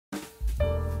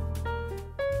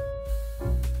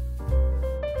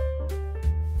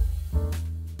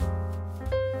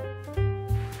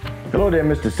Hello there,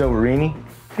 Mr. Silverini.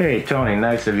 Hey, Tony,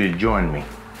 nice of you to join me.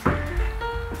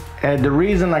 And the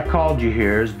reason I called you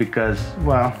here is because,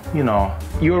 well, you know,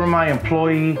 you're my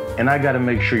employee and I gotta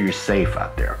make sure you're safe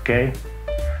out there, okay?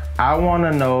 I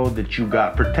wanna know that you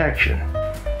got protection.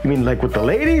 You mean like with the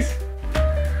ladies?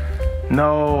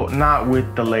 No, not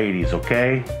with the ladies,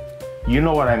 okay? You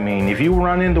know what I mean. If you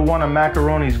run into one of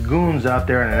Macaroni's goons out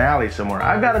there in an alley somewhere,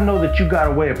 I gotta know that you got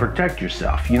a way to protect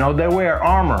yourself. You know, they wear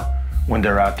armor when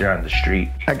they're out there on the street.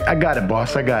 I got it,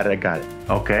 boss, I got it.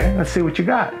 Okay, let's see what you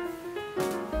got.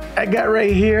 I got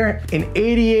right here an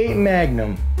 88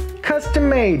 Magnum, custom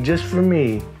made just for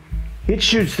me. It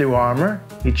shoots through armor,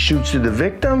 it shoots through the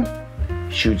victim,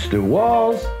 shoots through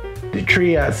walls, the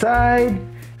tree outside.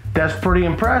 That's pretty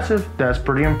impressive.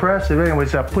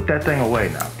 Anyways, I'll put that thing away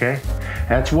now, okay?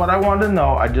 That's what I wanted to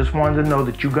know. I just wanted to know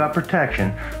that you got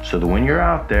protection so that when you're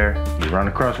out there, you run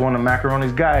across one of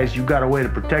Macaroni's guys, you got a way to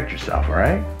protect yourself, all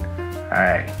right? All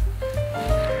right.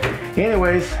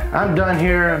 Anyways, I'm done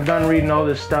here. I'm done reading all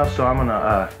this stuff, so I'm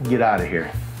gonna get out of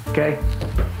here, okay?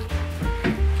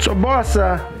 So boss,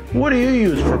 what do you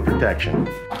use for protection?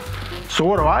 So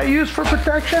what do I use for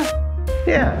protection?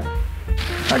 Yeah,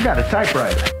 I got a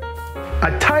typewriter.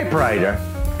 A typewriter?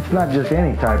 It's not just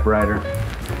any typewriter.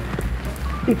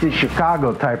 It's a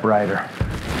Chicago typewriter.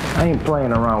 I ain't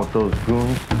playing around with those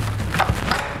goons.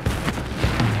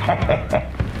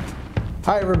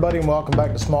 Hi everybody and welcome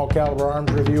back to Small Caliber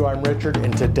Arms Review. I'm Richard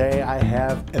and today I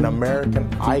have an American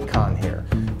icon here.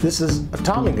 This is a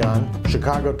Tommy gun,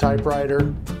 Chicago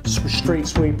typewriter, street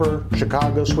sweeper,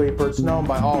 Chicago sweeper. It's known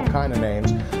by all kind of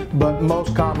names, but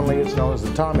most commonly it's known as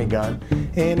the Tommy gun.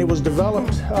 And it was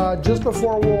developed just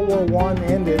before World War I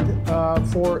ended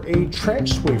for a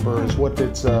trench sweeper is what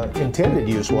its intended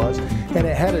use was. And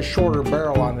it had a shorter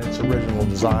barrel on its original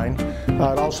design.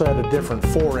 It also had a different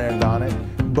forend on it.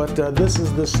 But this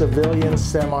is the civilian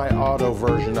semi-auto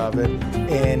version of it.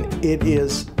 And it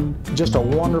is just a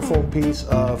wonderful piece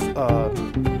of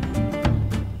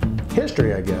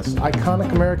history, I guess.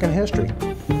 Iconic American history.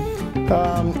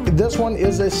 This one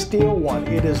is a steel one.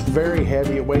 It is very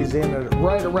heavy. It weighs in at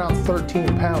right around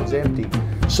 13 pounds empty.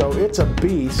 So it's a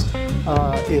beast.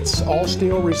 It's all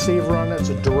steel receiver on it. It's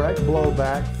a direct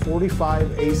blowback, 45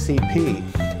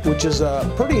 ACP, which is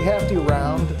a pretty hefty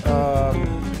round.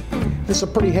 It's a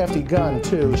pretty hefty gun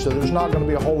too, so there's not going to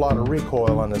be a whole lot of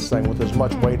recoil on this thing with as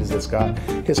much weight as it's got,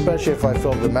 especially if I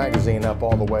filled the magazine up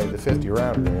all the way to 50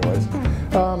 round anyways.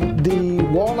 The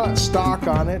walnut stock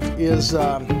on it is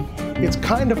it's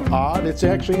kind of odd. It's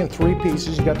actually in three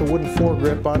pieces. You got the wooden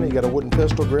foregrip on it, you got a wooden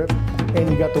pistol grip, and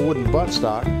you got the wooden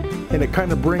buttstock, and it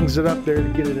kind of brings it up there to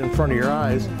get it in front of your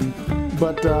eyes.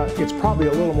 But it's probably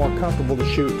a little more comfortable to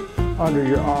shoot under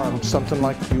your arm, something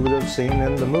like you would have seen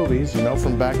in the movies, you know,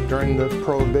 from back during the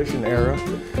Prohibition era.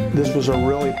 This was a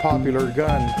really popular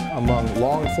gun among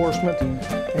law enforcement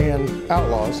and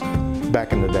outlaws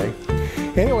back in the day.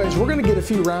 Anyways, we're going to get a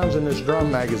few rounds in this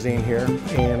drum magazine here,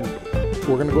 and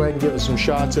we're going to go ahead and give it some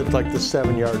shots at like the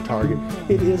 7-yard target.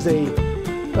 It is a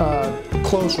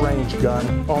close range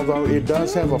gun, although it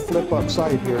does have a flip up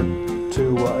sight here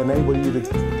to enable you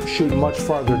to shoot much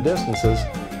farther distances.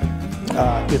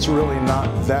 It's really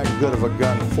not that good of a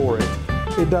gun for it.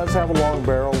 It does have a long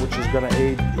barrel, which is going to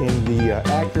aid in the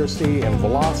accuracy and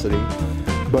velocity,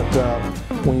 but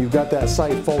when you've got that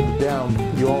sight folded down,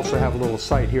 you also have a little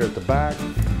sight here at the back.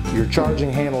 Your charging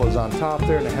handle is on top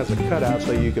there, and it has a cutout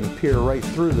so you can peer right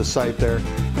through the sight there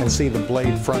and see the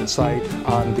blade front sight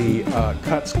on the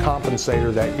cuts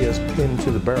compensator that is pinned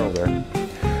to the barrel there.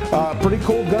 Pretty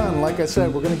cool gun. Like I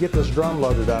said, we're going to get this drum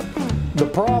loaded up. The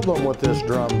problem with this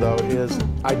drum though is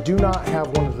I do not have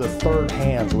one of the third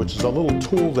hands, which is a little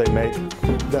tool they make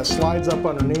that slides up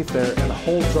underneath there and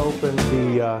holds open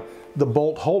the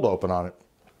bolt hold open on it.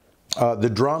 The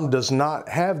drum does not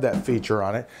have that feature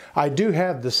on it. I do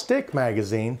have the stick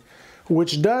magazine,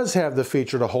 which does have the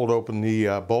feature to hold open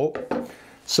the bolt.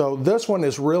 So this one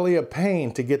is really a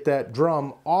pain to get that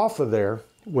drum off of there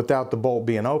without the bolt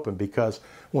being open, because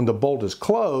when the bolt is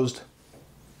closed,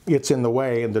 it's in the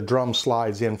way and the drum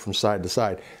slides in from side to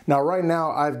side. Now right now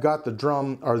I've got the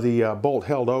drum or the bolt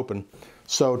held open,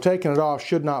 so taking it off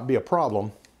should not be a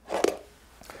problem.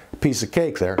 Piece of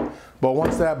cake there. But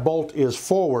once that bolt is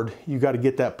forward, you got to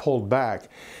get that pulled back.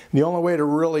 The only way to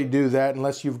really do that,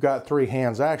 unless you've got three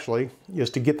hands actually,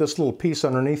 is to get this little piece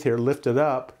underneath here lifted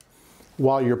up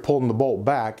while you're pulling the bolt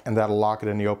back, and that'll lock it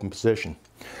in the open position.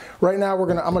 Right now I'm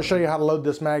gonna show you how to load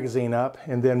this magazine up,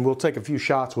 and then we'll take a few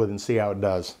shots with it and see how it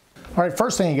does. All right,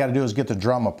 first thing you gotta do is get the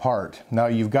drum apart. Now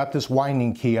you've got this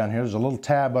winding key on here. There's a little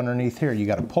tab underneath here. You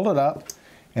gotta pull it up,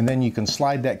 and then you can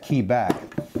slide that key back.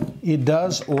 It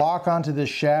does lock onto this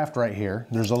shaft right here.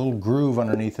 There's a little groove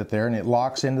underneath it there, and it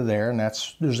locks into there, and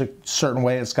there's a certain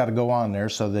way it's got to go on there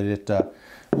so that it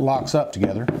locks up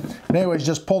together. But anyways,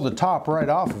 just pull the top right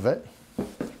off of it.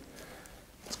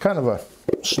 It's kind of a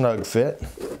snug fit.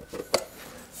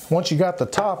 Once you got the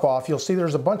top off, you'll see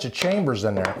there's a bunch of chambers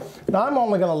in there. Now I'm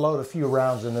only going to load a few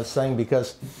rounds in this thing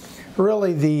because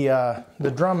really the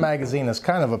drum magazine is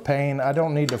kind of a pain. I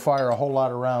don't need to fire a whole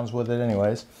lot of rounds with it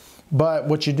anyways. But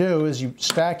what you do is you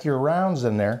stack your rounds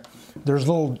in there. There's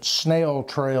little snail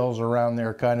trails around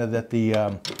there kind of that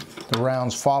the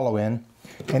rounds follow in.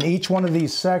 And each one of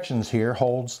these sections here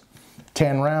holds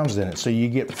 10 rounds in it. So you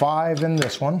get 5 in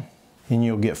this one, and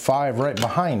you'll get 5 right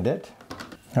behind it.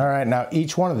 All right, now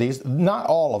each one of these, not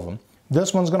all of them.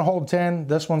 This one's gonna hold 10,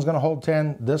 this one's gonna hold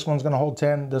 10, this one's gonna hold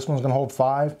 10, this one's gonna hold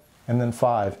 5, and then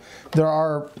 5. There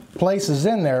are places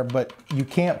in there, but you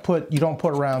don't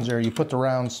put rounds there. You put the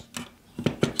rounds,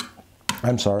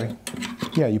 I'm sorry.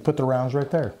 Yeah, you put the rounds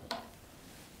right there.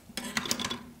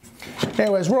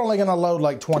 Anyways, we're only gonna load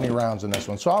like 20 rounds in this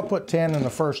one. So I'll put 10 in the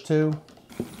first 2.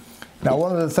 Now,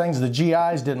 one of the things the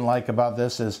GIs didn't like about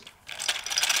this is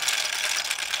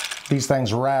these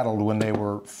things rattled when they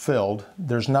were filled.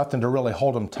 There's nothing to really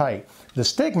hold them tight. The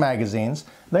stick magazines,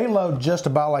 they load just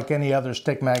about like any other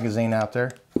stick magazine out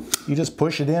there. You just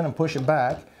push it in and push it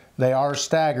back. They are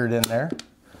staggered in there.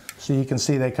 So you can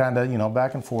see they kind of, you know,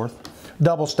 back and forth.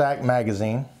 Double stack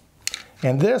magazine.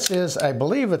 And this is, I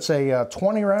believe it's a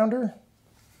 20 rounder.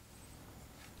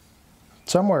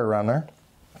 Somewhere around there.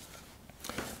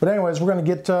 But anyways, we're going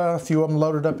to get a few of them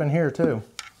loaded up in here too.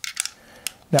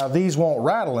 Now these won't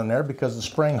rattle in there because the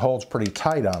spring holds pretty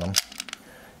tight on them.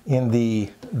 In the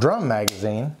drum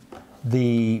magazine,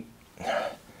 the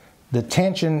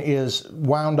tension is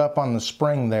wound up on the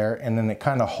spring there, and then it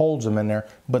kind of holds them in there,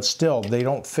 but still they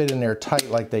don't fit in there tight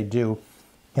like they do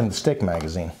in the stick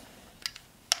magazine.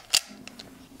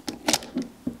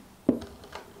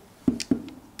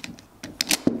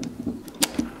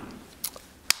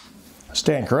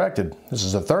 Stand corrected, this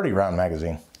is a 30 round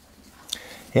magazine.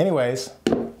 Anyways,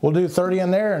 we'll do 30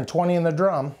 in there and 20 in the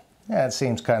drum. Yeah, it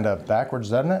seems kind of backwards,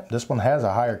 doesn't it? This one has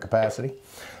a higher capacity,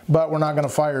 but we're not going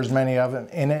to fire as many of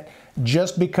it in it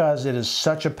just because it is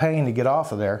such a pain to get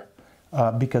off of there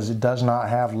because it does not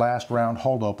have last round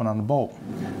hold open on the bolt.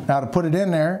 Now to put it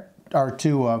in there, or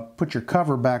to put your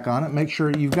cover back on it, make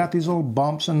sure you've got these little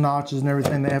bumps and notches and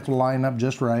everything. They have to line up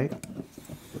just right.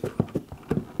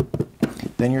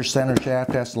 Then your center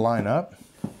shaft has to line up.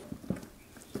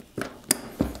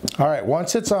 All right,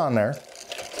 once it's on there,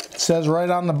 it says right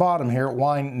on the bottom here,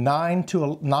 wind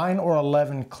 9 or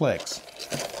 11 clicks.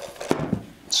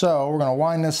 So we're gonna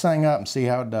wind this thing up and see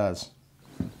how it does.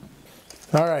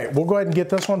 All right, we'll go ahead and get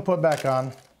this one put back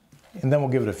on, and then we'll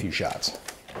give it a few shots.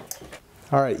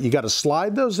 All right, you gotta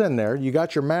slide those in there. You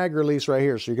got your mag release right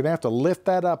here, so you're gonna have to lift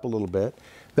that up a little bit.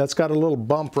 That's got a little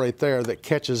bump right there that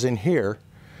catches in here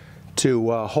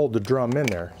to hold the drum in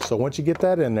there. So once you get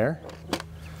that in there,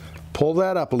 pull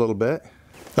that up a little bit.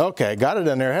 Okay, got it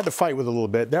in there. I had to fight with it a little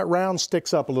bit. That round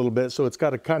sticks up a little bit, so it's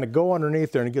got to kind of go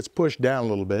underneath there and it gets pushed down a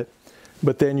little bit.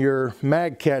 But then your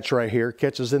mag catch right here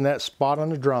catches in that spot on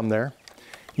the drum there.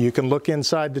 You can look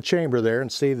inside the chamber there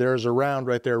and see there's a round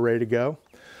right there ready to go.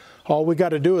 All we got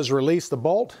to do is release the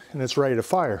bolt and it's ready to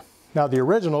fire. Now the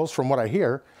originals, from what I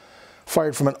hear,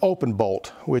 fired from an open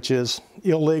bolt, which is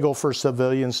illegal for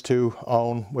civilians to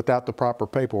own without the proper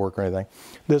paperwork or anything.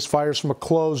 This fires from a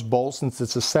closed bolt. Since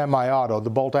it's a semi-auto, the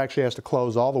bolt actually has to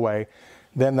close all the way.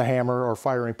 Then the hammer or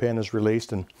firing pin is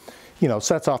released and, you know,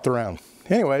 sets off the round.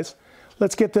 Anyways,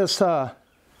 let's get this,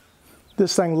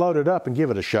 this thing loaded up and give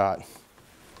it a shot.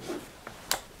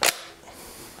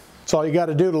 That's all you got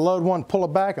to do to load one, pull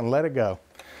it back and let it go.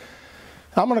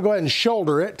 I'm going to go ahead and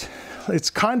shoulder it.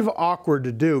 It's kind of awkward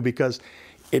to do because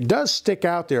it does stick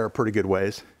out there a pretty good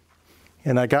ways.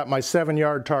 And I got my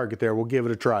 7-yard target there. We'll give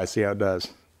it a try, see how it does.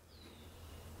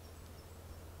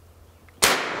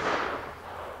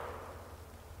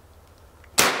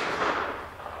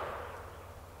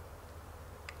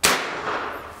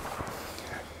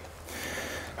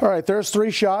 All right, there's 3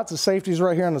 shots. The safety's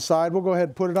right here on the side. We'll go ahead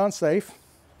and put it on safe.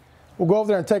 We'll go over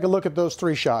there and take a look at those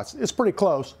 3 shots. It's pretty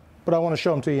close, but I want to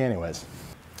show them to you anyways.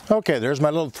 Okay, there's my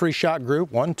little 3-shot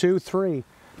group. 1, 2, 3.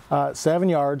 7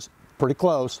 yards, pretty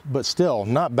close, but still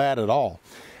not bad at all.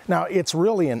 Now, it's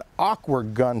really an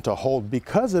awkward gun to hold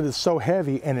because it is so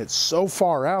heavy and it's so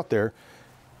far out there.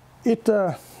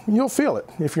 You'll feel it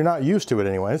if you're not used to it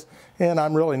anyways. And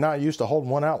I'm really not used to holding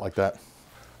one out like that.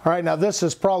 All right, now this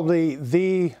is probably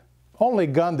the only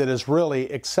gun that is really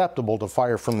acceptable to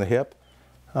fire from the hip.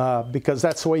 because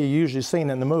that's the way you usually see it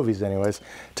in the movies anyways.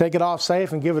 Take it off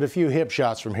safe and give it a few hip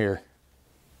shots from here.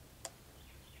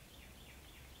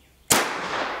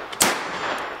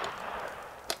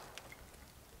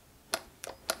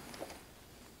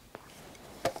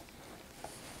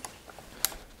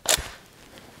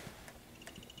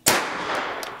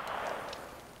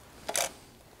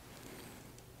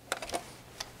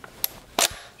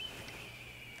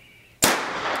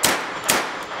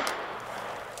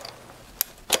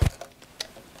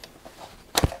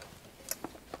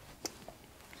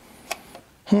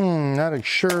 Not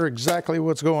sure exactly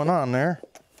what's going on there.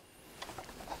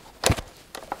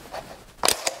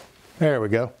 There we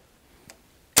go.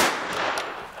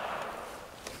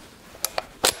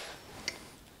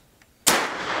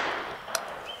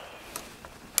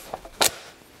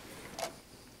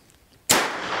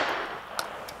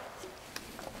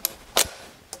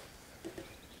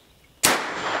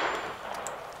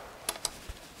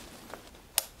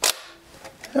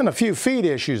 And a few feed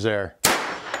issues there.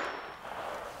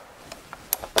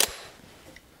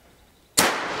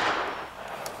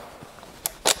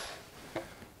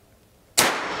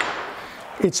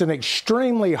 It's an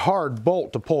extremely hard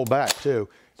bolt to pull back too.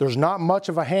 There's not much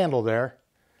of a handle there,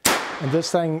 and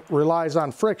this thing relies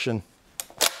on friction.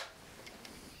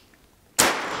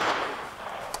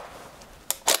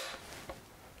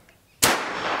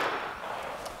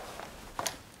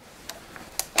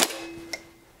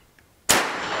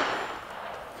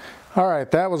 All right,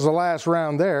 that was the last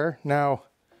round there. Now,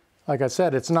 like I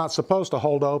said, it's not supposed to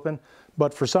hold open,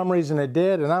 but for some reason it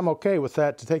did, and I'm okay with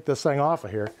that to take this thing off of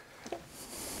here.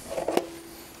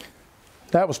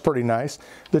 That was pretty nice.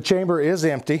 The chamber is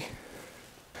empty.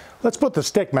 Let's put the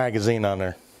stick magazine on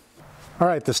there. All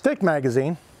right, the stick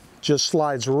magazine just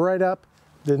slides right up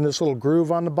in this little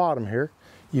groove on the bottom here.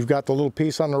 You've got the little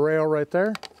piece on the rail right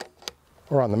there,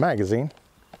 or on the magazine.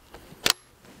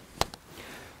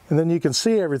 And then you can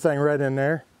see everything right in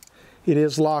there. It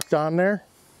is locked on there.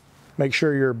 Make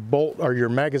sure your bolt or your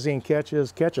magazine catch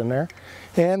is catching there.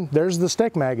 And there's the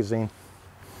stick magazine.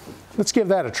 Let's give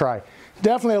that a try.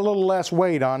 Definitely a little less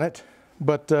weight on it,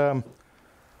 but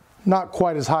not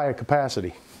quite as high a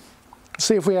capacity. Let's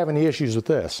see if we have any issues with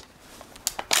this.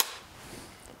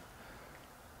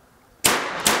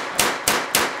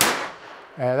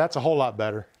 That's a whole lot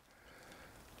better.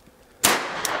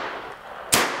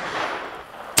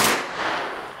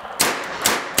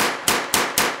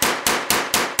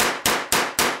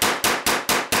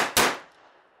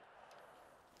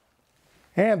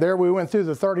 And there we went through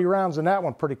the 30 rounds in that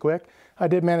one pretty quick. I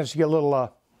did manage to get a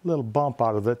little bump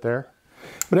out of it there.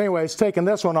 But anyways, taking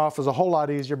this one off is a whole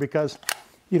lot easier because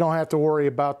you don't have to worry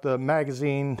about the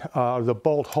magazine, the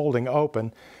bolt holding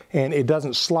open, and it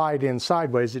doesn't slide in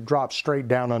sideways. It drops straight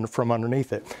down from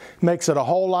underneath it. Makes it a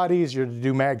whole lot easier to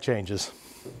do mag changes.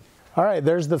 All right,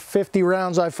 there's the 50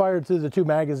 rounds I fired through the two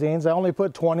magazines. I only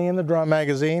put 20 in the drum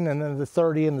magazine and then the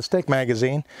 30 in the stick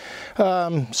magazine.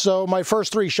 So my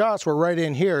first 3 shots were right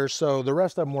in here, so the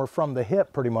rest of them were from the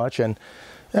hip pretty much. And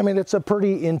I mean, it's a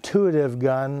pretty intuitive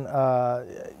gun.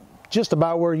 Just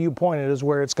about where you point it is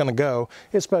where it's gonna go,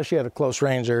 especially at a close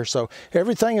range there. So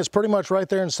everything is pretty much right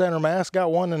there in center mass.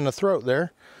 Got one in the throat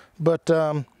there, but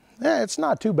yeah, it's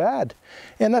not too bad.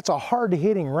 And that's a hard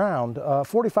hitting round.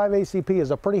 45 ACP is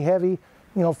a pretty heavy,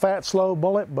 you know, fat, slow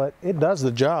bullet, but it does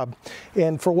the job.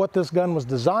 And for what this gun was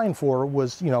designed for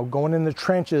was, you know, going in the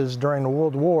trenches during the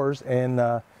World Wars and,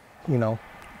 you know,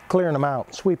 clearing them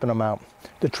out, sweeping them out,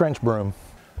 the trench broom.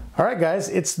 All right, guys,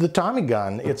 it's the Tommy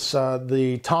gun. It's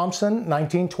the Thompson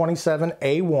 1927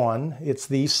 A1. It's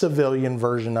the civilian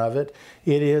version of it.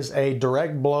 It is a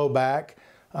direct blowback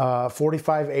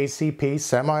 45 ACP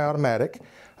semi-automatic.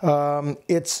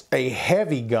 It's a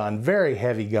heavy gun, very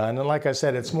heavy gun, and like I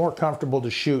said, it's more comfortable to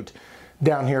shoot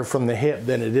down here from the hip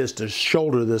than it is to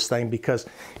shoulder this thing because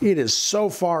it is so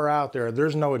far out there.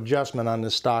 There's no adjustment on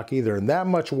this stock either, and that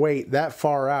much weight that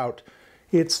far out,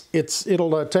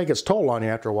 it'll take its toll on you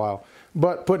after a while.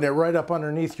 But putting it right up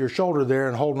underneath your shoulder there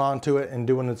and holding on to it and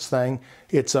doing its thing,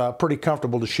 it's pretty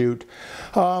comfortable to shoot.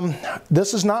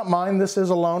 This is not mine, this is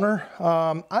a loaner.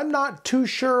 I'm not too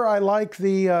sure I like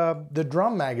the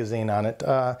drum magazine on it.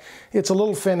 It's a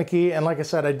little finicky, and like I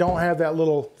said, I don't have that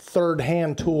little third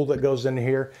hand tool that goes into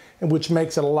here, which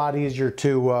makes it a lot easier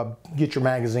to get your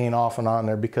magazine off and on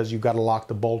there because you've got to lock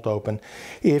the bolt open.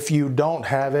 If you don't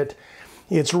have it,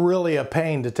 it's really a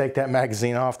pain to take that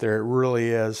magazine off there. It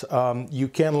really is. You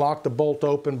can lock the bolt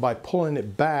open by pulling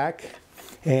it back,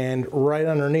 and right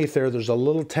underneath there's a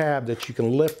little tab that you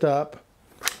can lift up,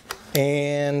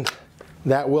 and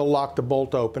that will lock the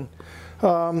bolt open.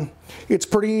 It's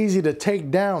pretty easy to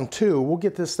take down too. We'll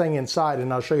get this thing inside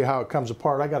and I'll show you how it comes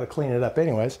apart. I got to clean it up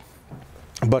anyways.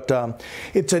 But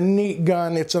it's a neat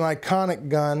gun. It's an iconic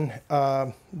gun.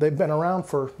 They've been around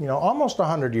for, you know, almost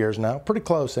 100 years now. Pretty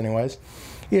close anyways.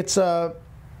 It's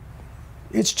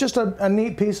just a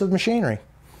neat piece of machinery.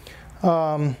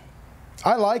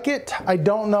 I like it. I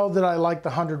don't know that I like the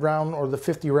 100 round or the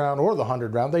 50 round or the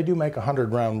 100 round. They do make a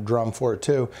 100 round drum for it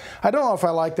too. I don't know if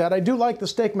I like that. I do like the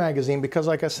stick magazine because,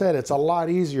 like I said, it's a lot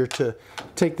easier to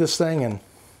take this thing and,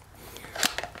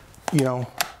 you know,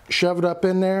 shove it up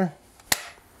in there.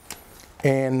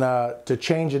 And to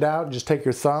change it out, just take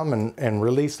your thumb and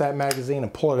release that magazine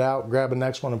and pull it out, grab the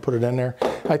next one and put it in there.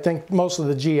 I think most of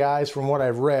the GIs, from what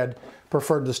I've read,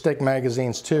 preferred the stick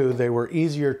magazines too. They were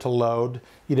easier to load.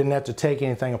 You didn't have to take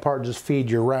anything apart, just feed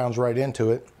your rounds right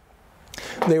into it.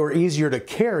 They were easier to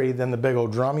carry than the big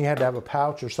old drum. You had to have a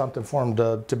pouch or something for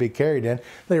them to be carried in.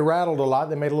 They rattled a lot.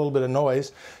 They made a little bit of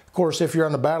noise. Of course, if you're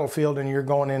on the battlefield and you're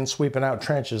going in sweeping out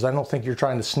trenches, I don't think you're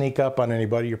trying to sneak up on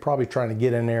anybody. You're probably trying to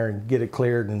get in there and get it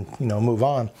cleared and, you know, move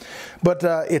on. But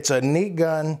it's a neat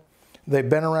gun. They've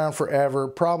been around forever,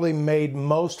 probably made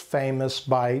most famous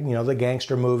by, you know, the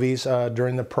gangster movies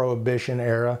during the Prohibition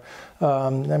era. I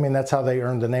mean, that's how they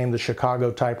earned the name, the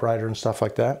Chicago typewriter and stuff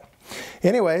like that.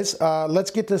 Anyways,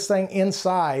 let's get this thing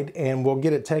inside and we'll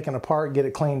get it taken apart, get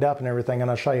it cleaned up and everything, and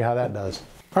I'll show you how that does.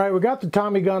 All right, we got the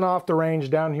Tommy gun off the range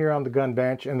down here on the gun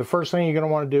bench, and the first thing you're going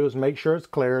to want to do is make sure it's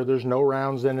clear. There's no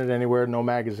rounds in it anywhere, no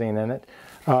magazine in it.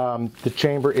 The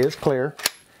chamber is clear,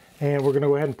 and we're going to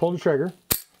go ahead and pull the trigger.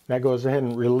 That goes ahead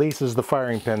and releases the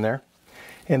firing pin there.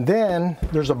 And then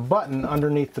there's a button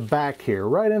underneath the back here,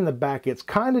 right in the back. It's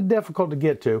kind of difficult to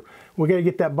get to. We got to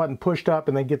get that button pushed up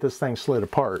and then get this thing slid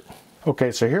apart.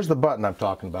 Okay, so here's the button I'm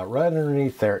talking about, right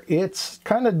underneath there. It's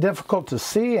kind of difficult to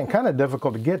see and kind of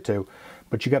difficult to get to,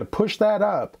 but you got to push that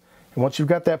up. And once you've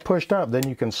got that pushed up, then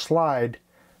you can slide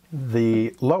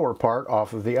the lower part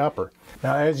off of the upper.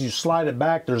 Now, as you slide it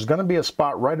back, there's going to be a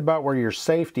spot right about where your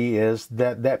safety is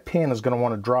that pin is going to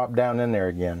want to drop down in there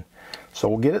again. So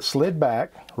we'll get it slid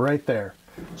back right there.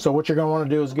 So what you're going to want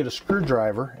to do is get a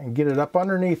screwdriver and get it up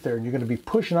underneath there, and you're going to be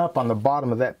pushing up on the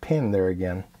bottom of that pin there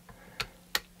again.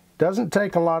 Doesn't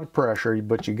take a lot of pressure,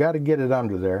 but you got to get it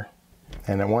under there.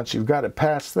 And then once you've got it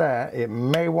past that, it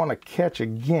may want to catch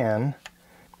again.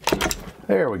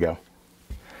 There we go.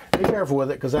 Be careful with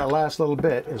it, because that last little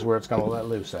bit is where it's going to let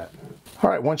loose at. All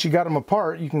right, once you got them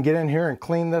apart, you can get in here and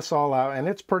clean this all out, and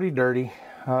it's pretty dirty.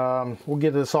 We'll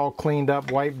get this all cleaned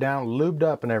up, wiped down, lubed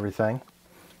up and everything,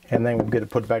 and then we'll get it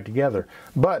put back together.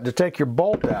 But to take your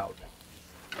bolt out,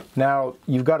 now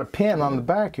you've got a pin on the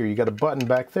back here, you got a button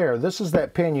back there. This is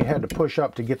that pin you had to push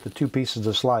up to get the two pieces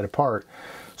to slide apart.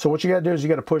 So what you got to do is you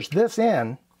got to push this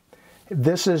in.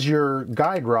 This is your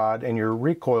guide rod, and your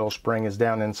recoil spring is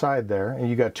down inside there, and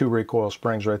you got two recoil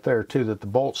springs right there too that the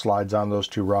bolt slides on those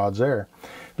two rods there.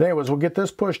 But anyways, we'll get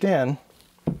this pushed in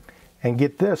and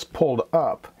get this pulled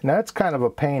up. Now that's kind of a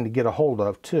pain to get a hold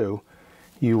of too.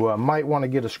 You might want to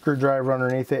get a screwdriver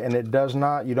underneath it, and it does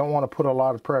not, you don't want to put a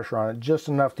lot of pressure on it, just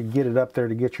enough to get it up there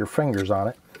to get your fingers on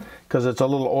it, because it's a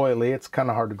little oily. It's kind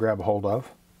of hard to grab a hold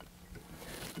of.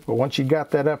 But once you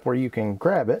got that up where you can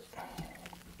grab it,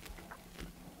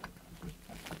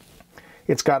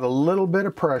 it's got a little bit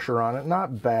of pressure on it,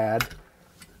 not bad,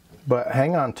 but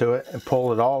hang on to it and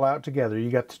pull it all out together. You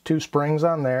got the two springs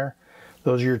on there.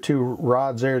 Those are your two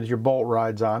rods there that your bolt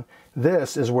rides on.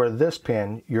 This is where this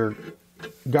pin, your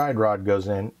guide rod, goes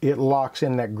in. It locks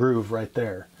in that groove right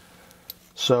there.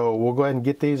 So we'll go ahead and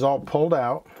get these all pulled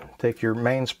out. Take your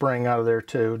main spring out of there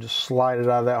too. Just slide it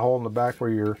out of that hole in the back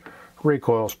where your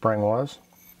recoil spring was.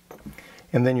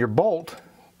 And then your bolt,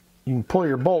 you can pull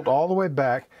your bolt all the way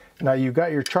back. Now you've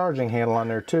got your charging handle on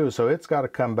there too, so it's got to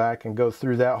come back and go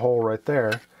through that hole right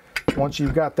there. Once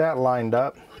you've got that lined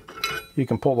up, you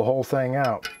can pull the whole thing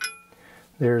out.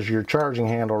 There's your charging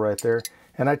handle right there.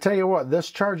 And I tell you what, this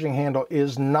charging handle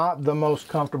is not the most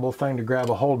comfortable thing to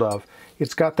grab a hold of.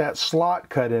 It's got that slot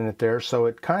cut in it there, so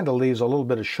it kind of leaves a little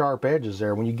bit of sharp edges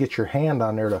there. When you get your hand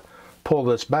on there to pull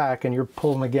this back and you're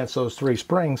pulling against those three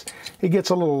springs, it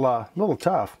gets a little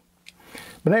tough.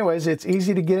 But anyways, it's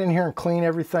easy to get in here and clean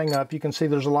everything up. You can see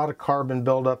there's a lot of carbon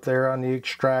buildup there on the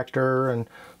extractor and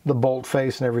the bolt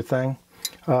face and everything.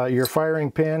 Your firing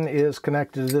pin is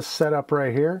connected to this setup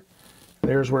right here.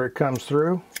 There's where it comes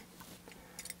through.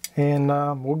 And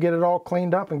we'll get it all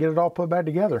cleaned up and get it all put back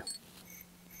together.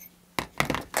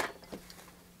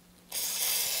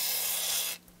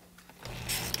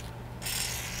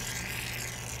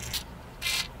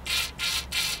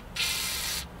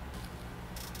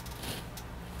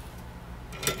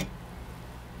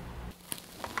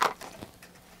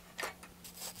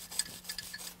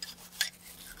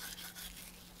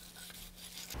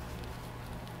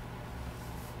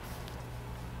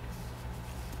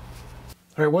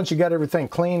 All right, once you got everything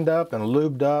cleaned up and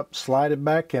lubed up, slide it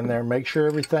back in there. Make sure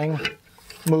everything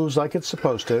moves like it's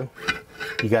supposed to.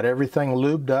 You got everything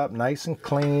lubed up, nice and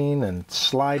clean and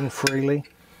sliding freely.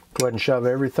 Go ahead and shove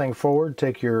everything forward.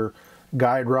 Take your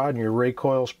guide rod and your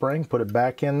recoil spring, put it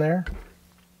back in there.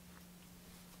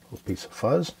 Little piece of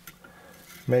fuzz.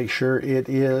 Make sure it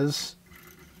is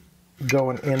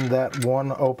going in that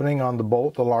one opening on the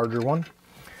bolt, the larger one.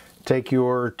 Take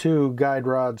your two guide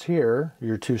rods here,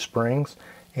 your two springs,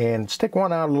 and stick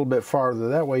one out a little bit farther.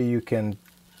 That way you can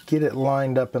get it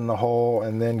lined up in the hole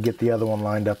and then get the other one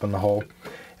lined up in the hole.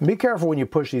 And be careful when you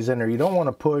push these in there. You don't want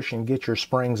to push and get your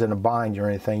springs in a bind or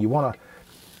anything. You want to,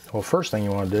 well, first thing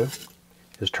you want to do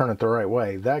is turn it the right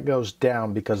way. That goes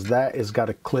down because that has got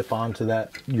to clip onto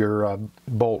that, your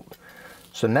bolt.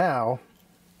 So now,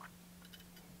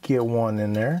 get one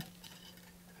in there,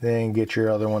 then get your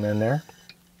other one in there.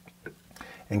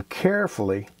 And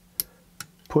carefully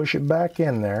push it back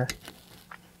in there,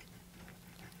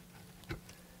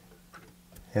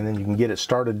 and then you can get it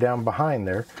started down behind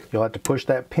there. You'll have to push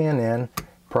that pin in,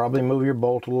 probably move your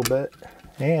bolt a little bit,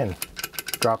 and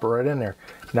drop it right in there.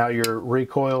 Now your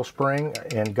recoil spring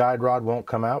and guide rod won't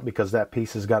come out because that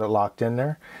piece has got it locked in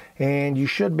there. And you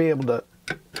should be able to,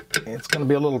 it's going to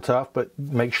be a little tough, but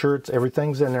make sure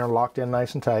everything's in there locked in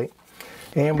nice and tight.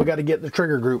 And we got to get the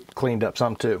trigger group cleaned up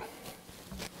some too.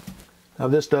 Now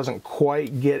this doesn't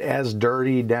quite get as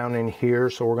dirty down in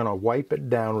here, so we're going to wipe it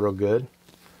down real good.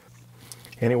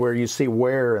 Anywhere you see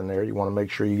wear in there, you want to make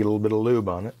sure you get a little bit of lube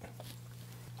on it.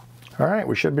 All right,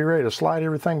 we should be ready to slide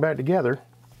everything back together.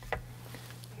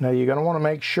 Now you're going to want to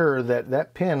make sure that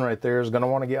that pin right there is going to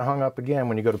want to get hung up again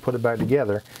when you go to put it back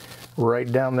together.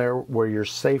 Right down there where your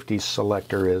safety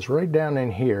selector is, right down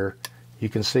in here, you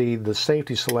can see the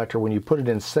safety selector. When you put it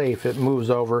in safe, it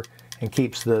moves over and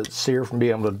keeps the S.C.A.R from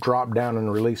being able to drop down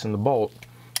and releasing the bolt.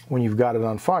 When you've got it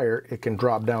on fire, it can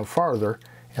drop down farther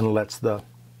and lets the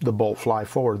bolt fly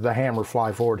forward, the hammer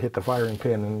fly forward, hit the firing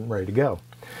pin, and ready to go.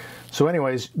 So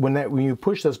anyways, when you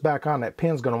push this back on, that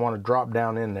pin's going to want to drop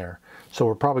down in there. So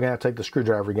we're probably going to have to take the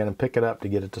screwdriver again and pick it up to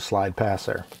get it to slide past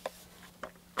there.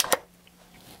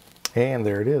 And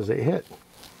there it is, it hit.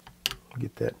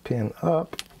 Get that pin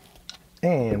up,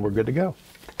 and we're good to go.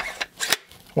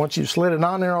 Once you've slid it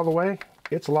on there all the way,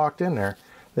 it's locked in there.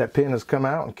 That pin has come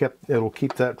out and it'll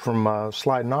keep that from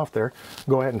sliding off there.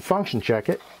 Go ahead and function check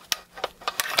it.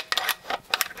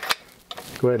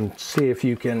 Go ahead and see if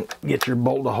you can get your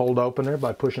bolt to hold open there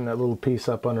by pushing that little piece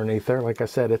up underneath there. Like I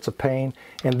said, it's a pain,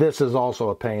 and this is also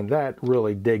a pain. That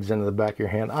really digs into the back of your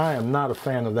hand. I am not a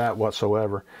fan of that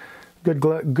whatsoever. Good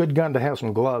gun to have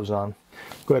some gloves on.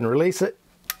 Go ahead and release it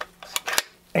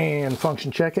and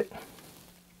function check it.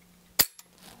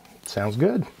 Sounds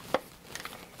good.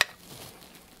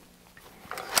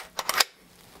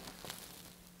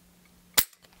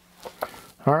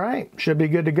 All right, should be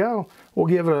good to go. We'll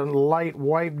give it a light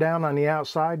wipe down on the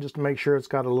outside just to make sure it's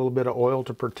got a little bit of oil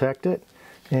to protect it,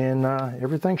 and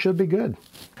everything should be good.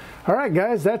 All right,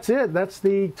 guys, that's it. That's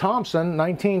the Thompson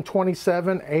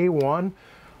 1927 A1,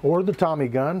 or the Tommy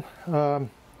gun.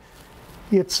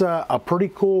 It's a pretty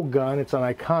cool gun. It's an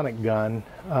iconic gun.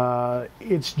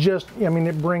 It's just, I mean,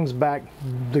 it brings back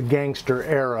the gangster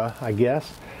era, I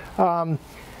guess.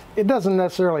 It doesn't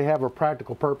necessarily have a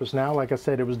practical purpose now. Like I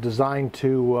said, it was designed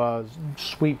to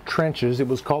sweep trenches. It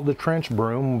was called the trench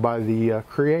broom by the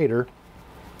creator.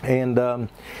 And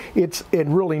it's a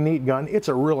really neat gun. It's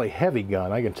a really heavy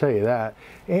gun, I can tell you that.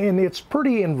 And it's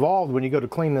pretty involved when you go to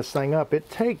clean this thing up. It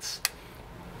takes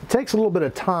a little bit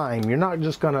of time. You're not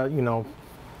just gonna, you know,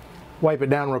 wipe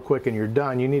it down real quick and you're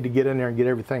done. You need to get in there and get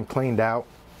everything cleaned out.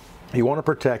 You want to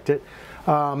protect it.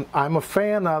 I'm a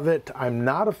fan of it. I'm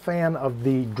not a fan of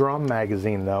the drum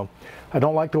magazine though. I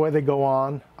don't like the way they go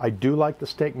on. I do like the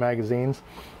stake magazines,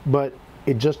 but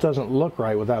it just doesn't look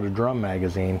right without a drum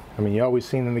magazine. I mean, you always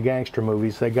seen in the gangster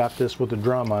movies, they got this with the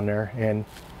drum on there, and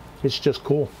it's just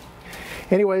cool.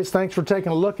 Anyways, thanks for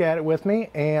taking a look at it with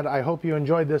me, and I hope you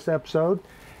enjoyed this episode.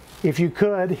 If you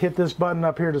could, hit this button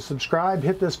up here to subscribe,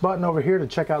 hit this button over here to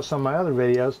check out some of my other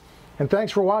videos, and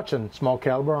thanks for watching Small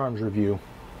Caliber Arms Review,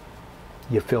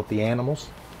 you filthy animals.